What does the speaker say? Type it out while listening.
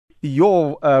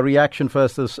Your reaction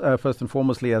first and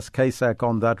foremostly as KSAC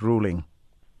on that ruling?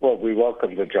 Well, we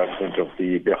welcome the judgment of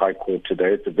the High Court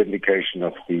today. It's a vindication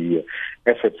of the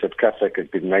efforts that KSAC has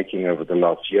been making over the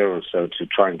last year or so to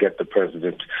try and get the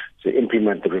president to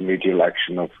implement the remedial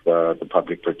action of the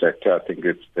public protector. I think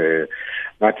the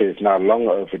matter is now long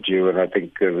overdue, and I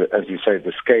think, as you say,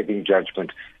 the scathing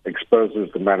judgment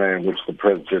exposes the manner in which the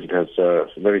president has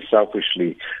very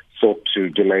selfishly sought to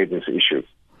delay this issue.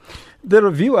 The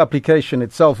review application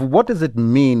itself, what does it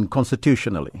mean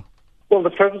constitutionally? Well,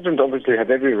 the president obviously had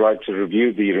every right to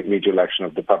review the remedial action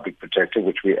of the public protector,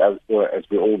 which as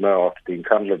we all know after the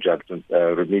Nkandla judgment,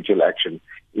 remedial action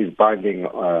is binding,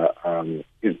 and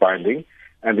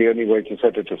the only way to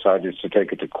set it aside is to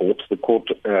take it to court. The court,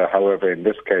 however, in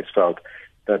this case felt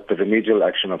that the remedial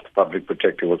action of the public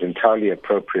protector was entirely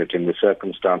appropriate in the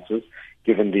circumstances,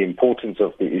 given the importance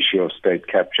of the issue of state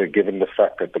capture, given the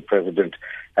fact that the president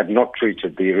had not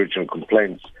treated the original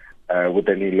complaints with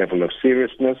any level of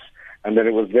seriousness, and that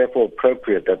it was therefore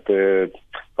appropriate that the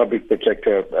public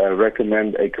protector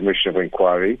recommend a commission of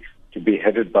inquiry to be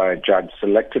headed by a judge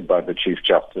selected by the Chief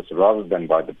Justice rather than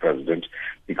by the President,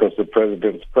 because the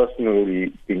President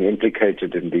personally being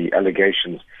implicated in the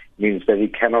allegations means that he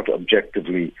cannot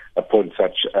objectively appoint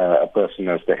such a person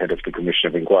as the head of the Commission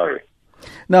of Inquiry.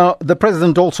 Now, the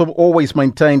President also always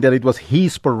maintained that it was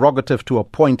his prerogative to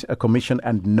appoint a commission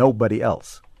and nobody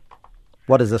else.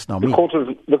 What does this now mean?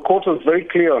 The court was very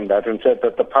clear on that and said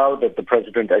that the power that the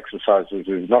president exercises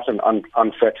is not an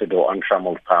unfettered or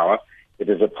untrammeled power. It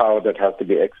is a power that has to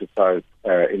be exercised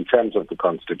in terms of the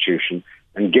Constitution.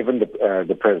 And given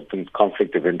the president's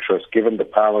conflict of interest, given the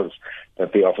powers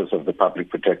that the Office of the Public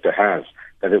Protector has,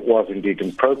 that it was indeed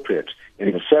appropriate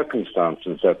in the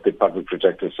circumstances that the Public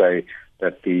Protector say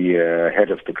that the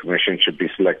head of the Commission should be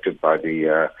selected by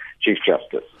the Chief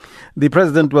Justice. The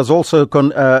President was also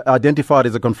identified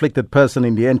as a conflicted person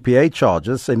in the NPA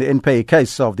charges, in the NPA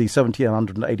case of the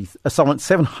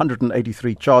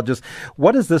 783 charges.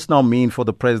 What does this now mean for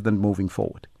the President moving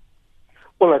forward?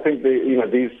 Well, I think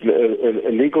these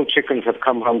illegal chickens have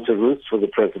come home to roost for the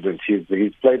President. He's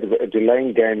played a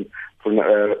delaying game for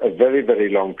a very, very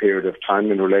long period of time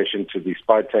in relation to the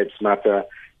spy tapes matter,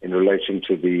 in relation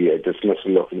to the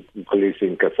dismissal of police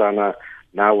in Kasana,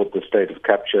 now with the state of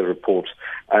capture report.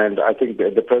 And I think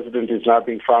the President is now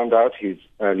being found out. His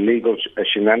legal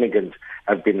shenanigans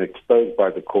have been exposed by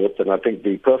the courts, and I think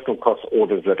the personal cost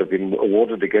orders that have been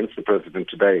awarded against the President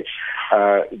today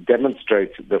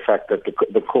demonstrate the fact that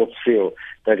the courts feel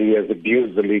that he has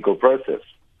abused the legal process.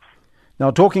 Now,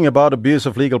 talking about abuse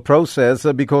of legal process,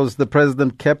 because the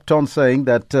President kept on saying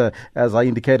that, as I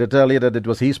indicated earlier, that it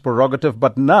was his prerogative,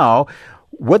 but now,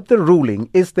 with the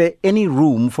ruling, is there any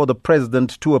room for the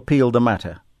President to appeal the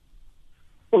matter?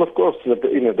 Well, of course, the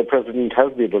President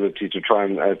has the ability to try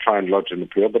and lodge an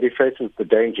appeal, but he faces the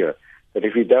danger that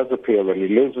if he does appeal and he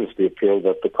loses the appeal,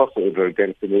 that the cost order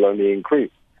against him will only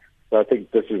increase. So I think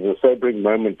this is a sobering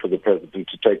moment for the President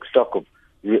to take stock of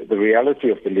the reality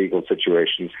of the legal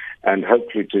situation and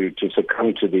hopefully to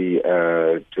succumb to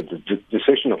the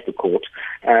decision of the court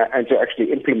and to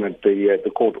actually implement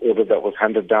the court order that was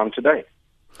handed down today.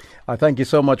 I thank you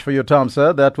so much for your time,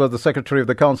 sir. That was the Secretary of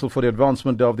the Council for the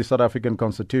Advancement of the South African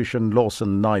Constitution,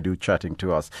 Lawson Naidoo, chatting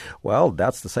to us. Well,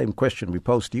 that's the same question we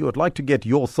posed to you. I'd like to get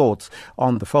your thoughts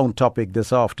on the phone topic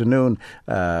this afternoon.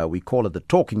 We call it the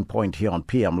talking point here on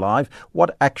PM Live.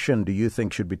 What action do you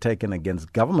think should be taken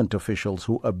against government officials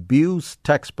who abuse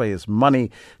taxpayers' money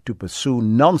to pursue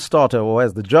non-starter, or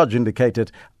as the judge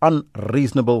indicated,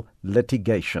 unreasonable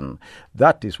litigation?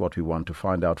 That is what we want to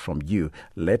find out from you.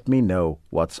 Let me know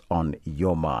what's on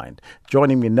your mind.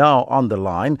 Joining me now on the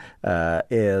line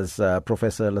is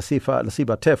Professor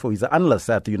Lesiba Tefo. He's an analyst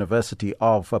at the University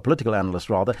of, political analyst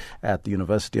rather, at the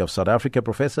University of South Africa.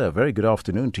 Professor, a very good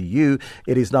afternoon to you.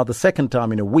 It is now the second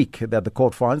time in a week that the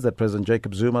court finds that President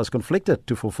Jacob Zuma is conflicted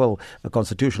to fulfill a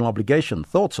constitutional obligation.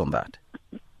 Thoughts on that?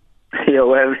 Yeah,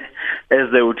 well,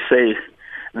 as they would say,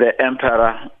 the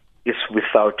emperor is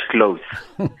without clothes.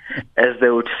 As they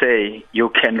would say,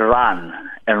 you can run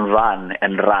and run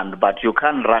and run, but you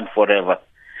can't run forever.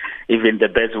 Even the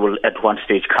birds will at one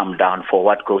stage come down, for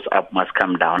what goes up must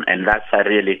come down. And that's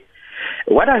really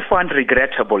what I find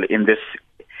regrettable in this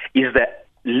is the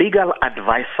legal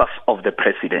advisors of the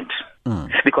president.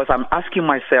 Because I'm asking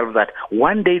myself that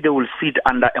one day they will sit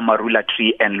under a marula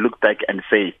tree and look back and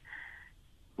say,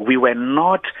 we were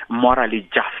not morally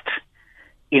just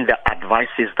in the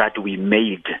advices that we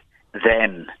made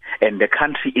then, and the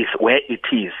country is where it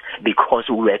is because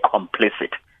we were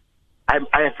complicit. I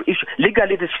have issue.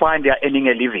 Legally, it is fine; they are earning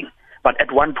a living, But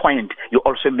at one point, you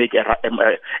also make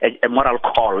a moral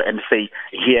call and say,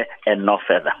 here and no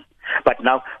further. But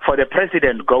now, for the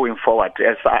president going forward,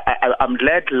 as I'm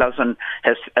glad Lawson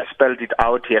has spelled it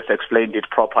out, he has explained it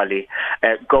properly.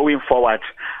 Going forward,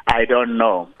 I don't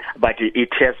know, but it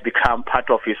has become part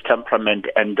of his temperament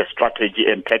and the strategy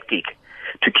and tactic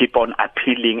to keep on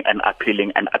appealing and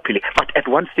appealing and appealing. But at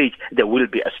one stage, there will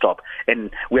be a stop, and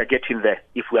we are getting there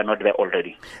if we are not there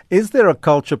already. Is there a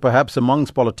culture perhaps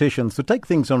amongst politicians to take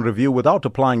things on review without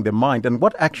applying their mind? And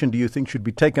what action do you think should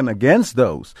be taken against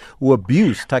those who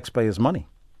abuse taxpayers' money?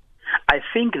 I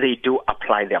think they do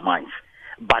apply their minds,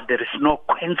 but there is no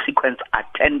consequence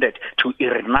attended to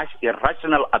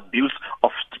irrational abuse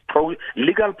of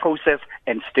legal process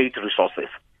and state resources.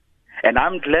 And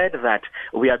I'm glad that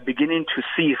we are beginning to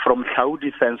see from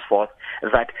Saudi henceforth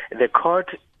that the court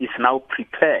is now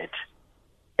prepared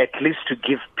at least to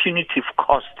give punitive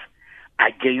costs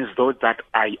against those that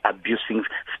are abusing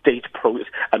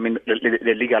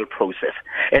the legal process.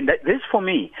 And this, for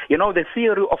me, the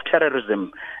theory of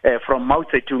terrorism from Mao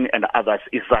Zedong and others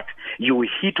is that you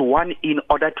hit one in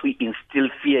order to instill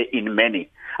fear in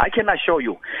many. I can assure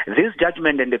you, this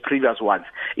judgment and the previous ones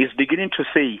is beginning to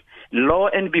say, lo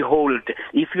and behold,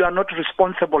 if you are not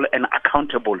responsible and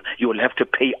accountable, you will have to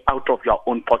pay out of your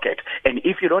own pocket. And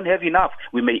if you don't have enough,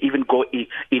 we may even go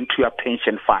into your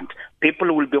pension fund.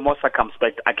 People will be more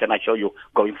circumspect, I can assure you,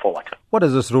 going forward. What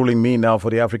does this ruling mean now for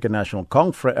the African National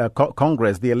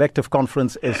Congress? The elective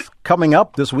conference is coming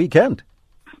up this weekend.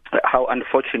 How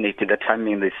unfortunate the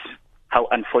timing is. How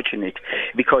unfortunate.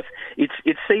 Because it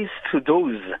says to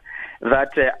those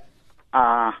that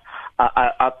are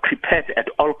prepared at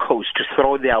all costs to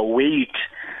throw their weight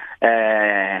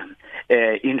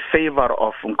in favor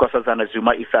of Nkosazana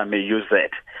Zuma, if I may use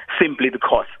that, simply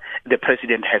because the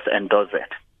president has endorsed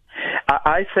it.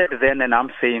 I said then, and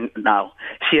I'm saying now,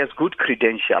 she has good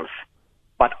credentials,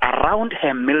 but around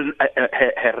her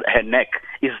neck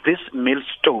is this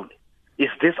millstone, is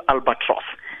this albatross,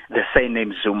 the same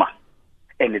name Zuma.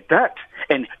 And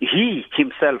he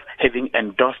himself having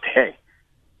endorsed her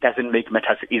doesn't make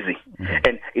matters easy. Mm-hmm.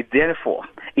 And therefore,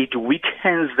 it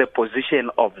weakens the position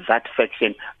of that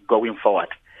faction going forward.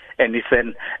 And it's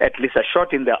at least a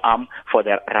shot in the arm for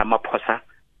the Ramaphosa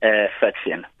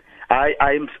faction.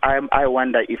 I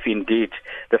wonder if indeed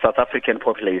the South African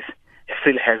populace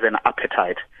still has an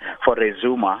appetite for a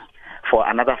Zuma for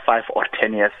another 5 or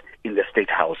 10 years in the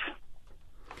State House.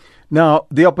 Now,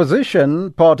 the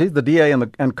opposition parties, the DA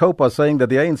and COPE, are saying that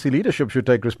the ANC leadership should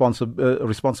take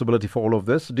responsibility for all of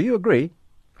this. Do you agree?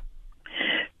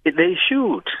 They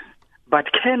should, but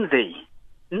can they?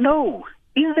 No.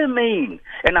 In the main,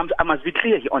 and I must be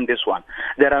clear on this one,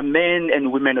 there are men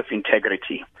and women of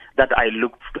integrity that I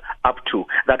look up to,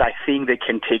 that I think they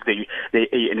can take the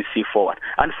ANC forward.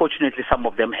 Unfortunately, some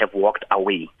of them have walked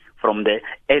away from the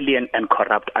alien and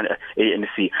corrupt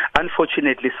ANC.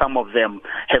 Unfortunately, some of them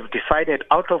have decided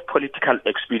out of political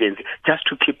experience just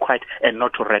to keep quiet and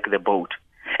not to wreck the boat.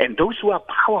 And those who are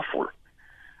powerful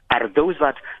are those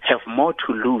that have more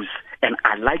to lose and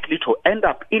are likely to end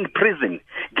up in prison,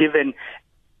 given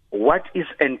what is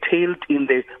entailed in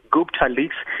the Gupta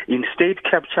leaks, in state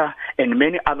capture, and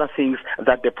many other things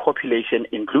that the population,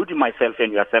 including myself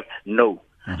and yourself, know.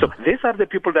 Mm-hmm. So these are the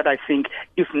people that I think,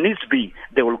 if needs be,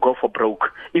 they will go for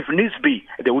broke. If needs be,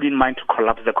 they wouldn't mind to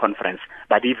collapse the conference.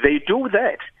 But if they do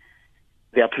that,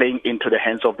 they are playing into the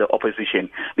hands of the opposition,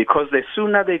 because the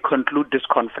sooner they conclude this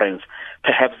conference,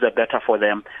 perhaps the better for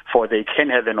them, for they can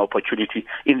have an opportunity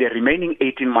in the remaining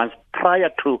 18 months prior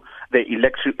to the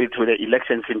elections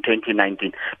in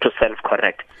 2019 to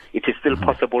self-correct. It is still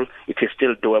possible. It is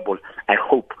still doable. I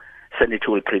hope sanity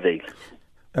will prevail.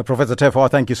 Professor Teffo,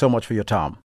 thank you so much for your time.